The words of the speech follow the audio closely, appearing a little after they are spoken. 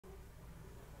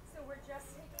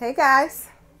Hey guys,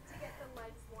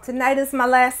 tonight is my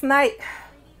last night.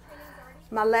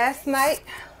 My last night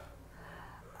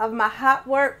of my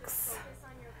Hotworx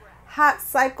Hot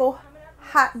Cycle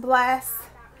Hot Blast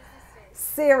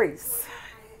series.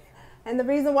 And the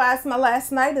reason why it's my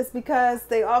last night is because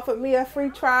they offered me a free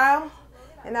trial,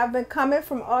 and I've been coming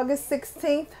from August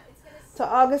 16th to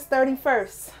August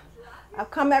 31st. I've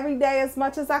come every day as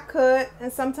much as I could,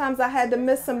 and sometimes I had to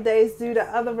miss some days due to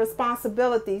other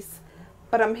responsibilities.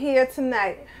 But I'm here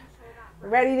tonight,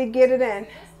 ready to get it in.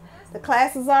 The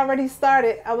class has already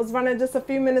started. I was running just a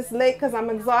few minutes late because I'm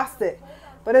exhausted.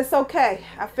 But it's okay.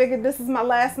 I figured this is my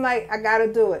last night. I got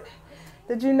to do it.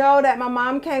 Did you know that my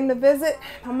mom came to visit?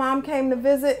 My mom came to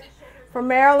visit from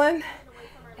Maryland.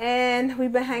 And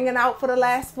we've been hanging out for the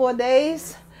last 4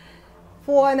 days.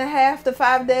 4.5 to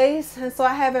 5 days. And so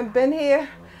I haven't been here.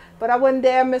 But I wouldn't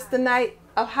dare miss the night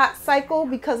of Hot Cycle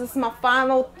because it's my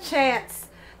final chance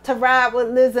to ride with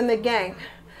Liz and the gang.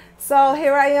 So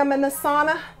here I am in the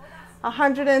sauna.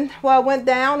 It went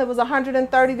down. It was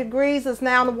 130 degrees. It's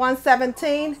now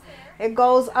 117. It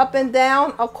goes up and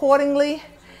down accordingly.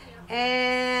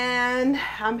 And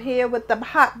I'm here with the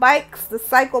hot bikes, the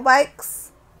cycle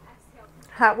bikes,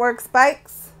 Hotworx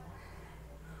bikes.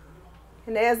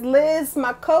 And there's Liz,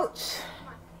 my coach,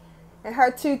 and her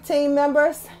 2 team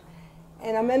members.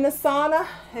 And I'm in the sauna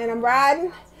and I'm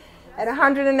riding at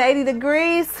 180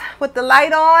 degrees with the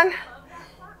light on,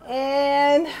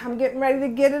 and I'm getting ready to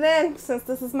get it in since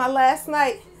this is my last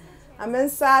night. I'm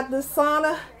inside the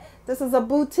sauna. This is a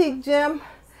boutique gym,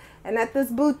 and at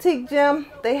this boutique gym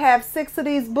they have 6 of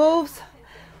these booths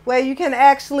where you can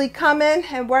actually come in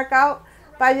and work out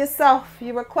by yourself.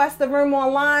 You request a room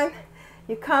online,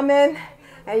 you come in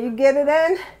and you get it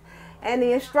in, and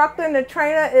the instructor and the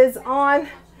trainer is on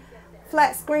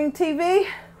flat screen TV.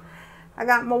 I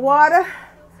got my water,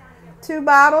 2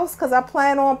 bottles, because I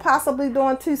plan on possibly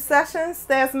doing 2 sessions.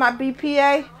 There's my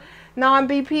BPA,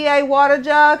 non-BPA water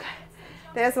jug.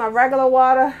 There's my regular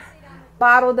water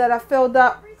bottle that I filled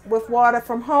up with water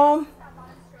from home.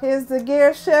 Here's the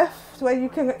gear shift where you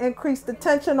can increase the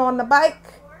tension on the bike,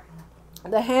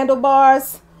 the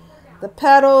handlebars, the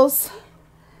pedals,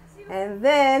 and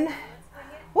then,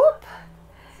 whoop,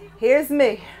 here's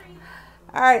me.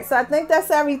 All right, so I think that's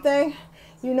everything.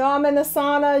 You know I'm in the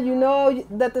sauna. You know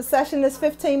that the session is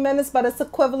 15 minutes, but it's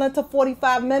equivalent to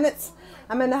 45 minutes.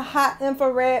 I'm in a hot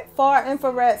infrared, far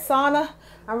infrared sauna.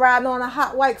 I'm riding on a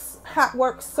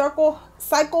Hotworx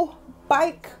cycle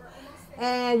bike.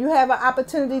 And you have an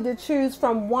opportunity to choose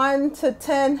from 1 to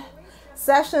 10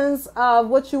 sessions of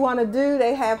what you want to do.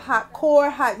 They have hot core,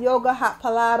 hot yoga, hot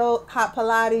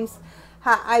Pilates,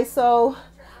 hot iso,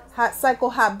 hot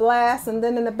cycle, hot blast. And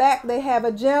then in the back they have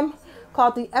a gym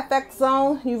called the FX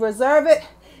Zone. You reserve it,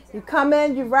 you come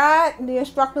in, you ride, the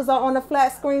instructors are on the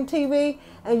flat screen TV,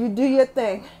 and you do your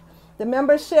thing. The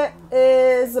membership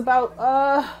is about,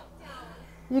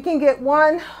 you can get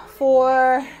one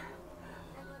for,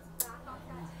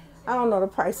 I don't know the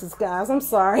prices, guys, I'm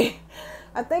sorry.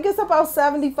 I think it's about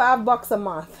 75 bucks a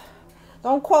month.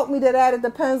 Don't quote me to that, it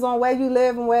depends on where you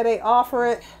live and where they offer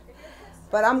it.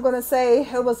 But I'm gonna say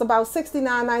it was about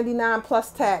 $69.99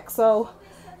 plus tax. So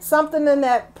something in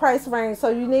that price range. So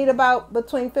you need about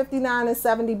between 59 and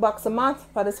 70 bucks a month,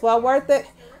 but it's well worth it.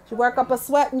 You work up a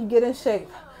sweat and you get in shape.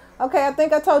 Okay, I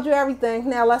think I told you everything.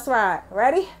 Now let's ride.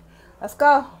 Ready? Let's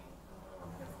go.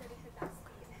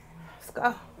 Let's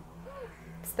go.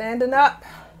 Standing up.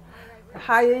 The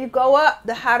higher you go up,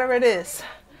 the hotter it is.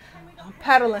 I'm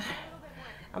pedaling.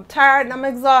 I'm tired and I'm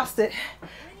exhausted,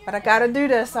 but I gotta do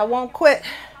this. I won't quit.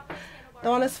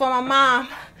 Doing this for my mom.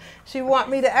 She want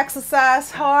me to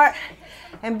exercise hard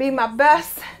and be my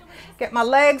best, get my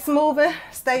legs moving,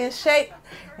 stay in shape,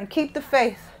 and keep the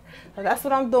faith. So that's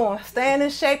what I'm doing, staying in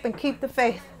shape and keep the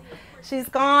faith. She's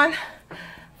gone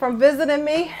from visiting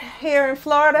me here in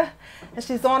Florida, and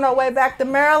she's on her way back to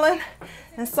Maryland.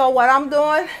 And so what I'm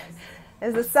doing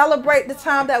is to celebrate the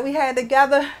time that we had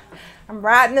together. I'm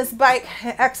riding this bike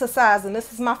and exercising.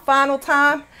 This is my final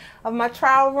time of my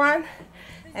trial run,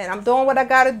 and I'm doing what I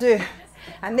gotta do.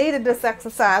 I needed this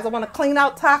exercise. I want to clean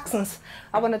out toxins.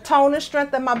 I want to tone and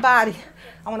strengthen my body.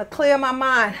 I want to clear my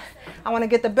mind. I want to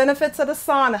get the benefits of the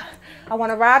sauna. I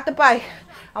want to ride the bike.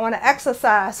 I want to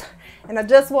exercise. And I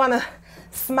just want to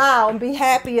smile and be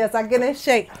happy as I get in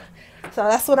shape. So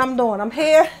that's what I'm doing. I'm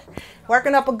here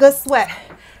working up a good sweat.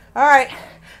 All right,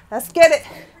 let's get it.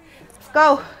 Let's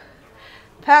go.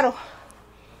 Pedal.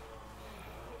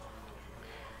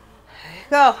 There you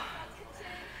go.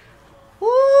 Woo,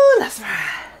 let's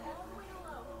ride.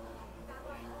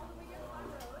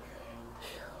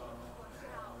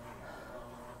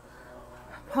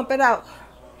 Pump it out.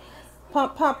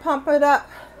 Pump, pump, pump it up.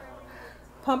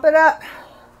 Pump it up.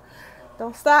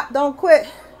 Don't stop, don't quit.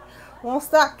 Won't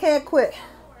stop, can't quit.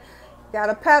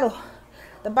 Gotta pedal.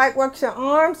 The bike works your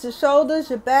arms, your shoulders,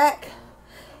 your back,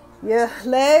 your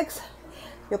legs,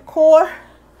 your core,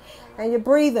 and your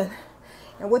breathing.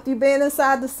 And with you being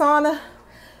inside the sauna,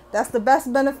 that's the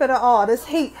best benefit of all. This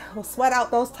heat will sweat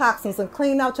out those toxins and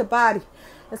clean out your body.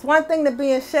 It's one thing to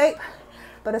be in shape,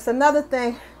 but it's another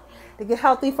thing to get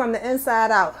healthy from the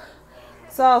inside out.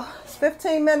 So it's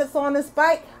 15 minutes on this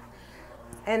bike,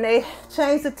 and they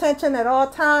change the tension at all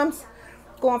times,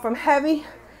 going from heavy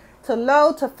to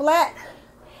low to flat.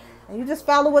 And you just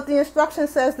follow what the instruction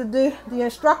says to do, the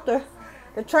instructor,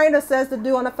 the trainer says to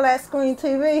do on a flat screen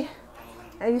TV.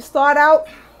 And you start out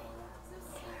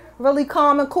really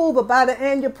calm and cool, but by the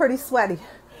end you're pretty sweaty.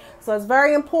 So it's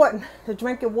very important to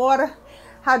drink your water,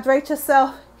 hydrate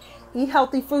yourself, eat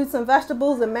healthy fruits and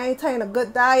vegetables, and maintain a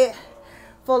good diet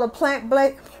full of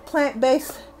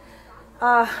plant-based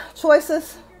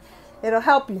choices. It'll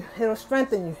help you. It'll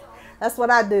strengthen you. That's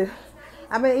what I do.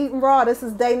 I've been eating raw. This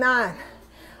is day 9.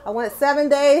 I went 7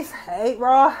 days. I ate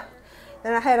raw.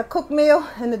 Then I had a cooked meal,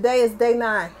 and today is day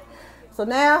 9. So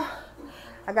now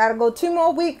I got to go 2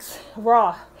 more weeks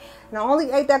raw. And I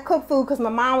only ate that cooked food because my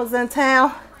mom was in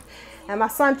town, and my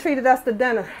son treated us to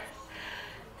dinner.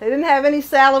 They didn't have any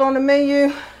salad on the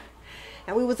menu,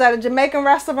 and we was at a Jamaican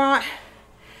restaurant,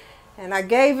 and I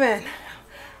gave in.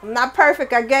 I'm not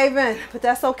perfect, I gave in, but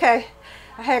that's okay.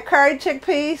 I had curry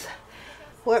chickpeas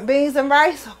with beans and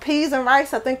rice, or peas and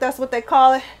rice, I think that's what they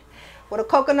call it, with a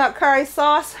coconut curry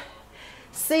sauce,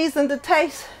 seasoned to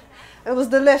taste. It was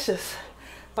delicious,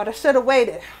 but I should have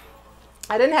waited.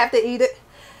 I didn't have to eat it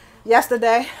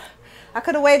yesterday. I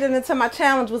could have waited until my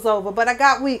challenge was over, but I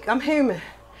got weak. I'm human.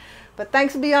 But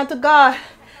thanks be unto God,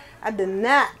 I did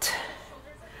not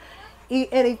eat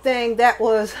anything that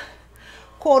was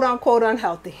quote unquote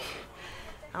unhealthy.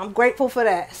 I'm grateful for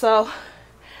that. So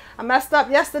I messed up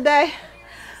yesterday,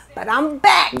 but I'm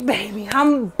back, baby.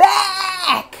 I'm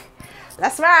back.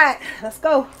 That's right. Let's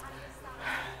go.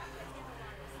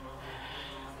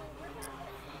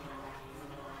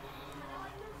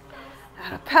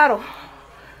 Gotta pedal.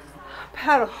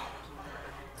 Pedal.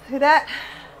 See that?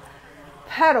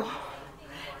 Pedal.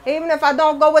 Even if I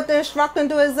don't go with the instructor and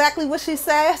do exactly what she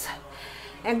says,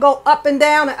 and go up and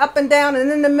down and up and down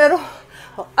and in the middle,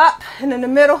 or up and in the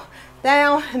middle,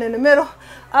 down and in the middle,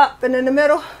 up and in the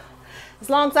middle. As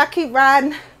long as I keep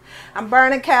riding, I'm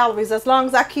burning calories. As long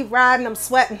as I keep riding, I'm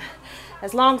sweating.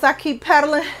 As long as I keep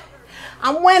pedaling,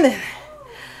 I'm winning.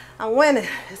 I'm winning.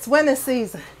 It's winning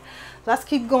season. Let's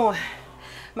keep going.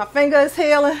 My finger is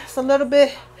healing. It's a little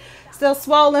bit still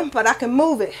swollen, but I can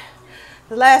move it.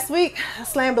 The last week, I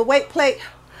slammed a weight plate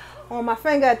on my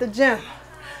finger at the gym.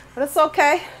 But it's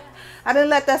okay. I didn't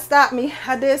let that stop me.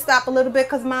 I did stop a little bit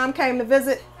because Mom came to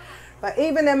visit. But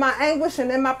even in my anguish and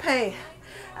in my pain,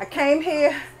 I came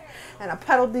here and I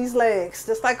pedaled these legs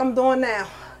just like I'm doing now.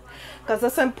 Because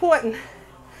it's important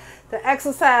to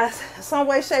exercise in some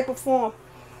way, shape, or form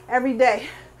every day.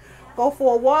 Go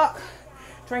for a walk,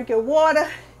 drink your water,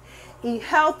 eat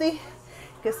healthy,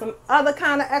 get some other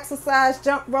kind of exercise,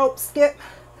 jump rope, skip,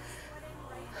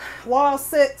 wall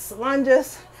sits,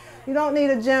 lunges. You don't need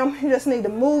a gym, you just need to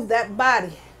move that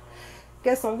body.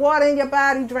 Get some water in your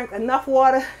body, drink enough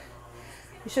water.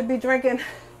 You should be drinking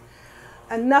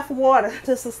enough water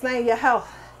to sustain your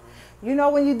health. You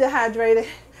know when you're dehydrated,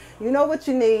 you know what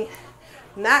you need.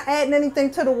 Not adding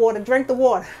anything to the water, drink the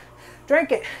water.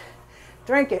 Drink it,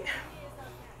 drink it,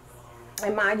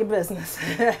 and mind your business.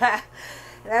 And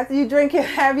after you drink it,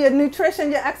 have your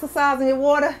nutrition, your exercise, and your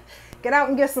water, get out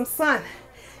and get some sun.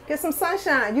 Get some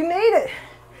sunshine, you need it.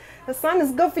 The sun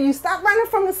is good for you. Stop running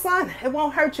from the sun. It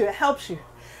won't hurt you, it helps you.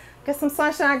 Get some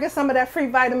sunshine, get some of that free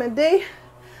vitamin D.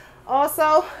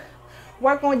 Also,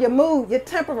 work on your mood, your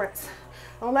temperance.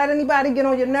 Don't let anybody get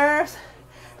on your nerves.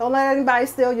 Don't let anybody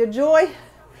steal your joy.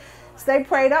 Stay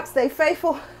prayed up, stay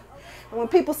faithful. And when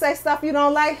people say stuff you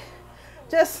don't like,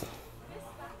 just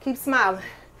keep smiling.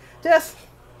 Just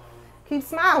keep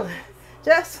smiling.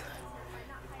 Just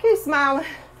keep smiling.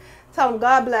 Tell them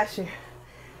God bless you.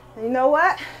 And you know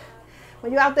what?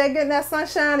 When you're out there getting that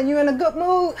sunshine and you're in a good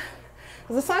mood,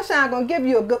 because the sunshine going to give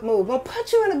you a good mood. Going to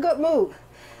put you in a good mood.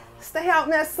 Stay out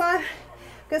in that sun.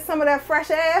 Get some of that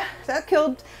fresh air. That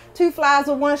killed 2 flies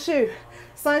with 1 shoe.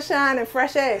 Sunshine and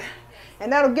fresh air.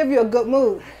 And that'll give you a good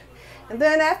mood. And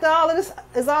then after all of this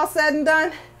is all said and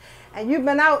done, and you've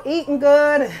been out eating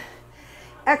good and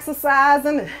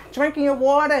exercising and drinking your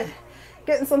water and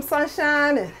getting some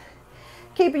sunshine and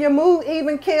keeping your mood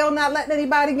even keel, not letting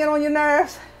anybody get on your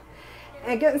nerves,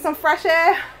 and getting some fresh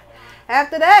air.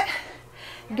 After that,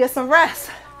 get some rest.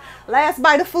 Last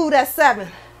bite of food at 7.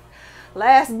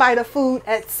 Last bite of food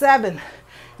at 7.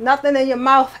 Nothing in your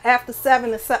mouth after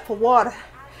 7 except for water.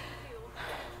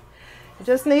 You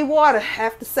just need water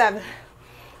after 7.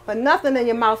 But nothing in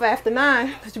your mouth after 9,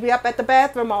 because you'll be up at the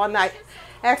bathroom all night.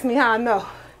 Ask me how I know.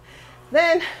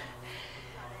 Then,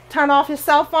 turn off your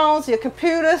cell phones, your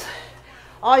computers,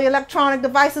 all your electronic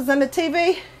devices and the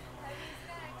TV.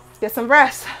 Get some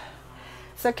rest.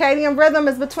 Circadian rhythm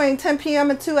is between 10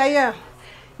 p.m. and 2 a.m.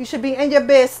 You should be in your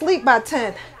bed, sleep by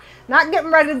 10. Not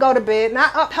getting ready to go to bed,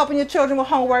 not up helping your children with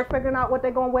homework, figuring out what they're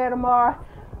going to wear tomorrow,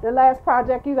 the last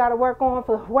project you got to work on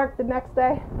for work the next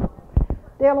day,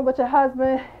 dealing with your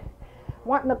husband,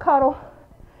 wanting to cuddle.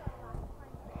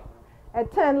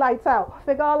 At 10, lights out.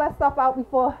 Figure all that stuff out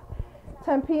before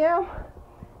 10 p.m.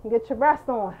 and get your rest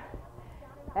on.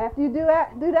 After you do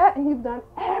that, and you've done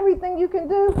everything you can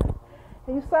do,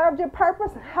 and you served your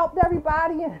purpose and helped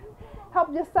everybody and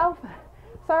helped yourself and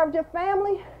served your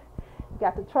family, you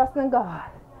got to trust in God.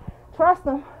 Trust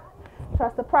Him.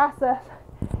 Trust the process.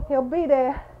 He'll be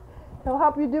there. He'll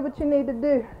help you do what you need to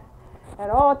do at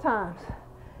all times.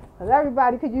 Because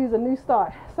everybody could use a new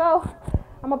start. So,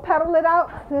 I'm going to pedal it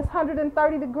out in this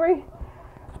 130-degree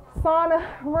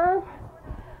sauna room,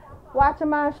 watching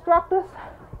my instructors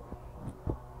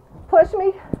push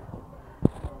me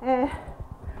and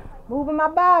moving my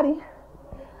body.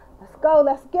 Let's go,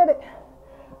 let's get it.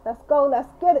 Let's go, let's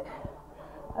get it.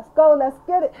 Let's go, let's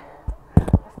get it.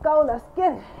 Let's go, let's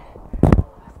get it.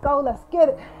 Let's go, let's get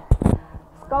it.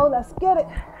 Let's go, let's get it.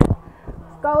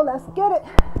 Let's go, let's get it.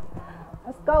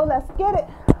 Let's go, let's get it.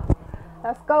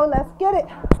 Let's go, let's get it.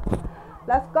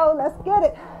 Let's go, let's get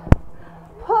it.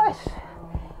 Push,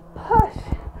 push,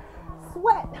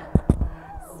 sweat,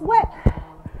 sweat.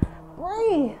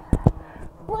 Breathe,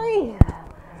 breathe.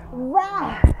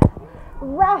 Ride,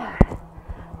 ride.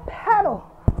 Pedal,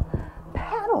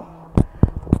 pedal.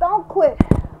 Don't quit.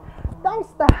 Don't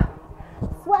stop.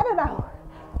 Sweat it out.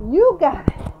 You got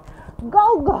it.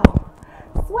 Go, go.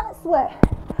 Sweat, sweat.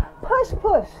 Push,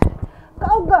 push.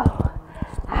 Go, go.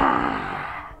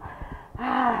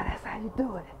 That's how you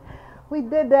do it. We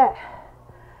did that.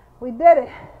 We did it.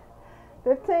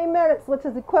 15 minutes, which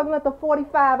is equivalent to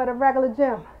 45 at a regular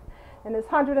gym in this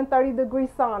 130-degree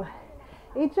sauna.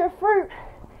 Eat your fruit.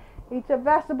 Eat your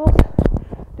vegetables.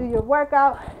 Do your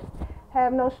workout.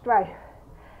 Have no strife.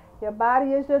 Your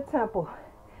body is your temple.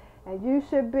 And you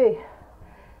should be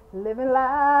living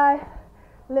life,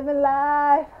 living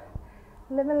life,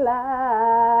 living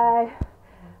life.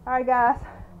 All right, guys.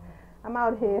 I'm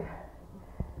out here.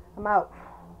 I'm out.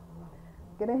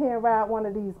 Get in here and ride one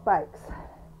of these bikes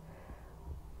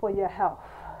for your health,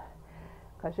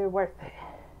 because you're worth it.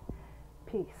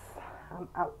 Peace. I'm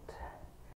out.